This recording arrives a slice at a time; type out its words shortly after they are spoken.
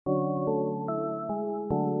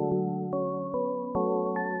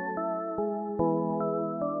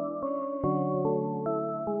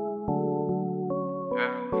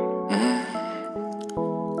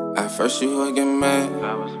first you would get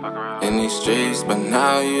mad in these streets, but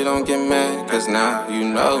now you don't get mad, cause now you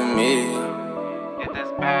know me.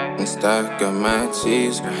 And stack up my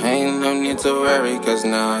cheese, ain't no need to worry, cause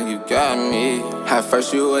now you got me. At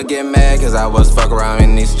first you would get mad, cause I was fuck around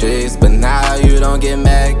in these streets, but now you don't get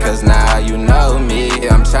mad, cause now you know me.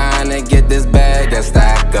 I'm trying to get this bag and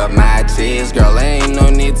stack up my cheese. Girl, ain't no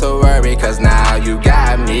need to worry, cause now you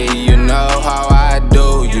got me. You know how I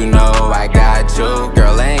do, you know I got you.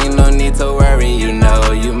 Girl, ain't no need to worry, you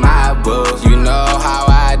know you my boo. You know how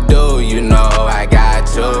I do, you know I got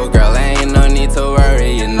you. Girl, ain't no need to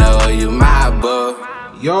worry, you know you my boo.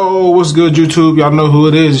 Yo, what's good, YouTube? Y'all know who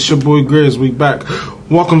it is. It's your boy Grizz. We back.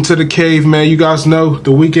 Welcome to the cave, man. You guys know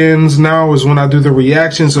the weekends now is when I do the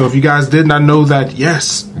reaction. So if you guys did not know that,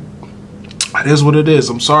 yes, it is what it is.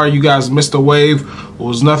 I'm sorry you guys missed the wave. It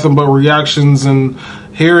was nothing but reactions, and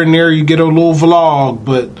here and there you get a little vlog,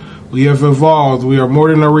 but we have evolved. We are more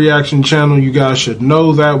than a reaction channel. You guys should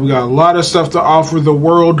know that. We got a lot of stuff to offer the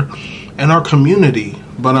world and our community.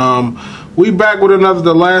 But we back with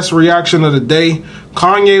the last reaction of the day.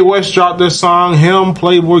 Kanye West dropped this song. Him,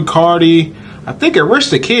 Playboi, Carti. I think it Rich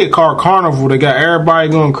the Kid called Carnival. They got everybody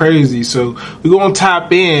going crazy. So we gonna tap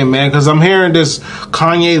in, man, because I'm hearing this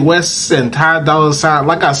Kanye West and Dolla.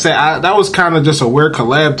 Like I said, that was kind of just a weird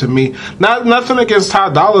collab to me. Nothing against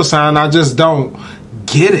Dolla. I just don't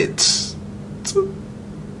get it.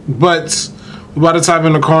 But we about to type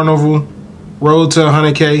in the Carnival. Road to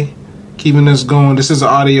 100K. Keeping this going. This is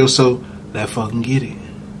audio, so let's fucking get it.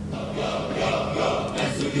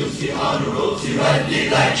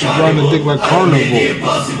 She riding the dick like Carnival.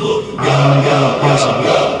 I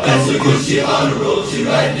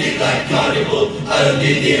don't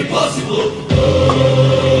got impossible.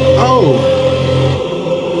 Oh.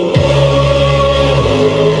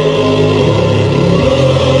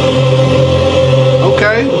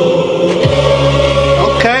 Okay.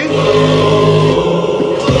 Okay.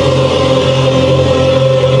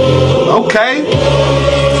 Okay.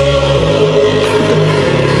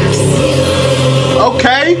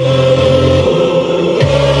 Okay.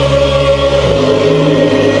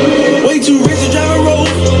 Way too rich to drive a road.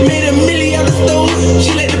 Made $1 million out the stove.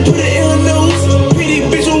 She let them put it in her nose. Pretty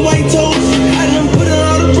bitch with white toes. I done put her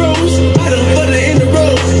on the bros. I done put her in the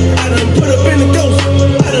road. I done put up in the ghost.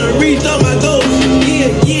 I done reached all my goals.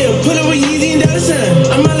 Yeah, pull up with Yeezy and $.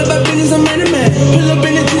 I'm all about business, I'm man. Pull up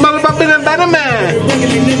in the I'm all about business,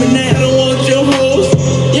 man. I don't want your hoes.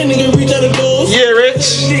 Yeah, nigga, reach out the goals. Yeah, Rich.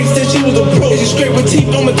 She said she was a pro. She straight with teeth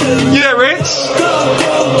on my cousin. Yeah, Rich. Go.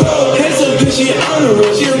 Hands so good, she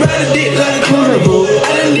honorable. She ride a dick like a carnival.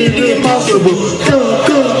 I done did the impossible. Go.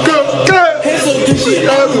 Hands so good, she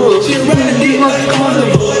honorable. She ride a dick like a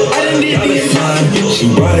carnival. I done did the impossible. She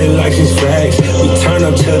brought it like she's facts. We turn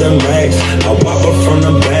up to the max. I walk her from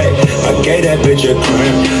the back. I gave that bitch a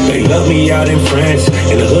cramp. They love me out in France.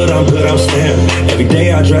 In the hood, I'm good, I'm stamped. Every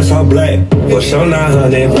day I dress all black. For sure,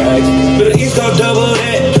 900 racks. But the East Coast double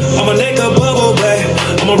that. I'm a neck a bubble back.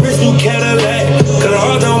 I'm a rich new Cadillac. Cause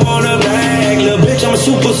I don't want a bag. Little bitch, I'm a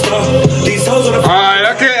superstar. These hoes are the.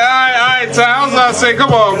 Alright, okay, alright. So I was about to say,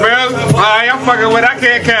 come on, man. Alright, I'm fucking with it. I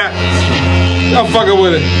can't cap. I'm fucking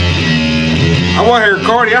with it. I want to hear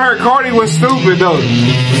Carti. I heard Carti was stupid, though.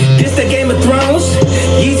 This the Game of Thrones.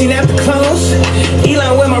 Yeezy not the clones.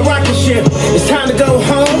 Elon with my rocket ship. It's time to go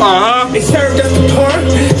home. They served us the porn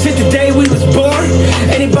since the day we was born.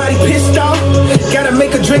 Anybody pissed off? Gotta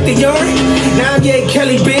make a drink the urine. Now I'm Ye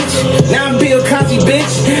Kelly, bitch. Now I'm Bill Cosby,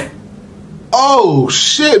 bitch. Oh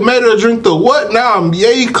shit, made her drink the what? Now I'm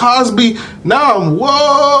Ye Cosby. Now I'm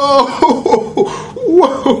whoa.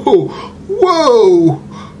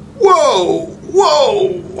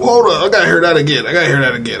 Hold on, I gotta hear that again.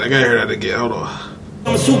 Hold on.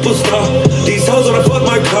 I'm a superstar. These hoes wanna fuck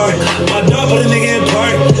my car. My dog put a nigga in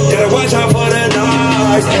park. Gotta watch out for the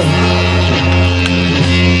noise.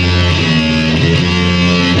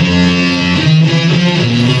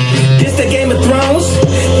 This the Game of Thrones.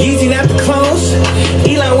 Yeezy not the clones.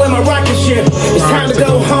 Elon with my rocket ship. It's time to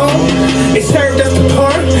go home. They served us the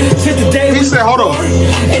porn since the day we said, hold on.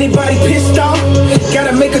 Anybody pissed off?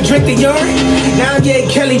 Gotta make a drink the urine. Now I'm Ye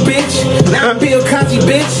Kelly, bitch. Now I'm Bill Cosby,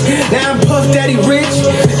 bitch. Now I'm Puff Daddy Rich.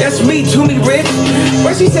 That's me, to me rich.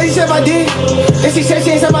 What she say? She said I did. And she said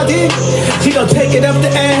she ain't said I did. She gon' take it up the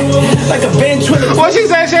ass like a bench with a. What she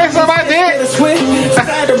said? She ain't said I did.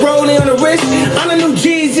 Side the rolling on the wrist. I'm the new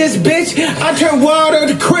Jesus, bitch. I turn water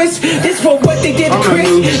to Chris. This for what they did to Chris.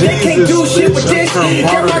 They can't do shit with this.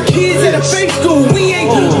 Got my kids at a fake school. We ain't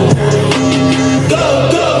go.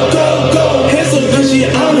 Hands so good, she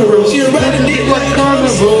honorable. She ride a dick like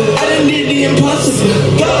Carnival. I done did the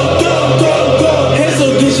impossible. Go. Hands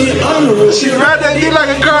so good, she honorable. She ride that dick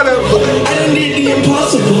like a carnival. I done did the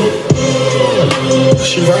impossible.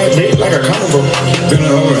 She ride dick like a carnival. Then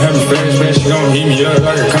I'm having flashbacks, she gon' heat me up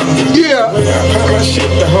like a carnival. Yeah. When I pop my shit,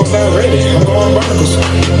 the hoes not ready. I'm going barnacles.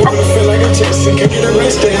 Wanna feel like a Texan, can't get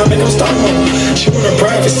arrested. I make them stop me. She want a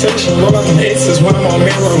private section, roll out them X's when I'm on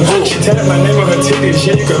mirror. She tatted my name on her titties,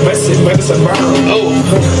 yeah, you can bust it, but it's a borrow. Oh.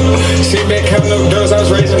 Sit back, counting up doors, I was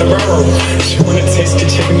raised in the borough. She wanna taste the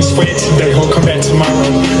chicken and sweat today, ho, come back tomorrow.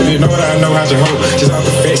 If you know what I know, how's your hoe? Just off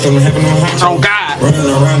the face, don't have no hot. Oh, God. Running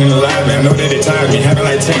around in the live, I know that they tired me, having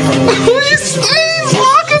like 10 hoes. He's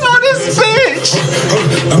walking on this bitch.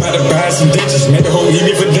 I'm about to buy some ditches, make the whole eat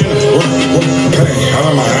me for dinner. Hey, out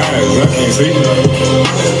of my eyes, I can't see.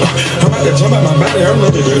 I'm about to jump out my body, I'm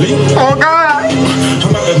ready to leave. Oh, God.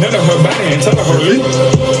 I'm about to nut her body and tell her to leave.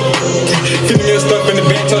 50 mil stuff in the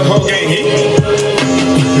bed, tell the whole gang eat.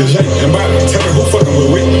 And body, tell me who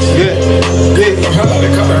fucking with me. Yeah. I'm hot like the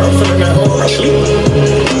color, I'm feeling that whole rush sleep.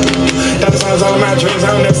 That sounds all my dreams,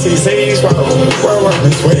 I don't never see Z's. Whoa,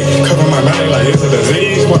 this way, cover my body like it's a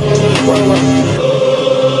disease. Whoa.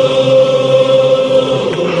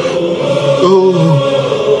 Oh,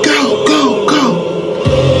 go.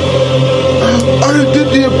 I done did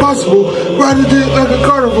the impossible. Ride a dick like a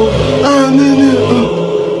carnival. Go.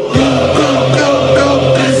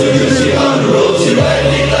 She on the road, she ride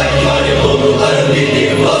dick like a carnival. I done did the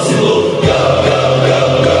impossible. Go.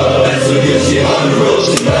 That's so good, she on the road,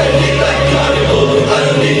 she ride dick like a carnival. I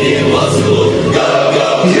done did the impossible. Go.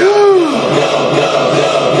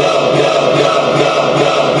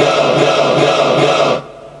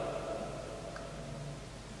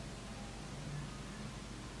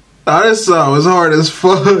 Oh, this song was hard as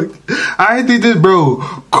fuck. I ain't think this, bro.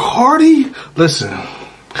 Carti, listen.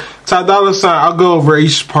 Dolla sign, I'll go over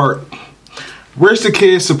each part. Rich the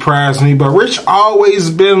Kid surprised me, but Rich always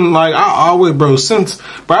been like, I've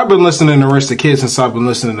been listening to Rich the Kid since I've been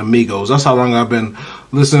listening to Migos. That's how long I've been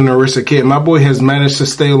listening to Rich the Kid. My boy has managed to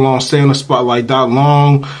stay in the spot like that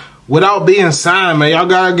long without being signed, man. Y'all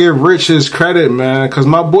gotta give Rich his credit, man, because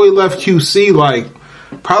my boy left QC like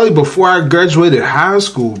probably before I graduated high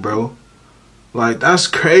school, bro. Like, that's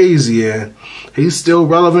crazy, and he's still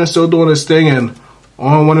relevant, still doing his thing, and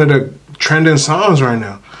on one of the trending songs right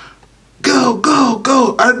now. Go.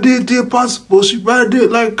 I did the impossible. She ride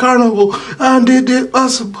it like carnival. I did the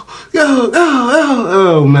impossible. Go.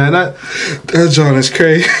 Oh, man, that John is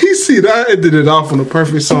crazy. You see, that ended it off on a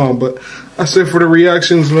perfect song, but that's it for the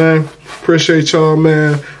reactions, man. Appreciate y'all,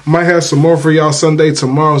 man. Might have some more for y'all Sunday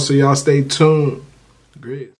tomorrow, so y'all stay tuned. Great.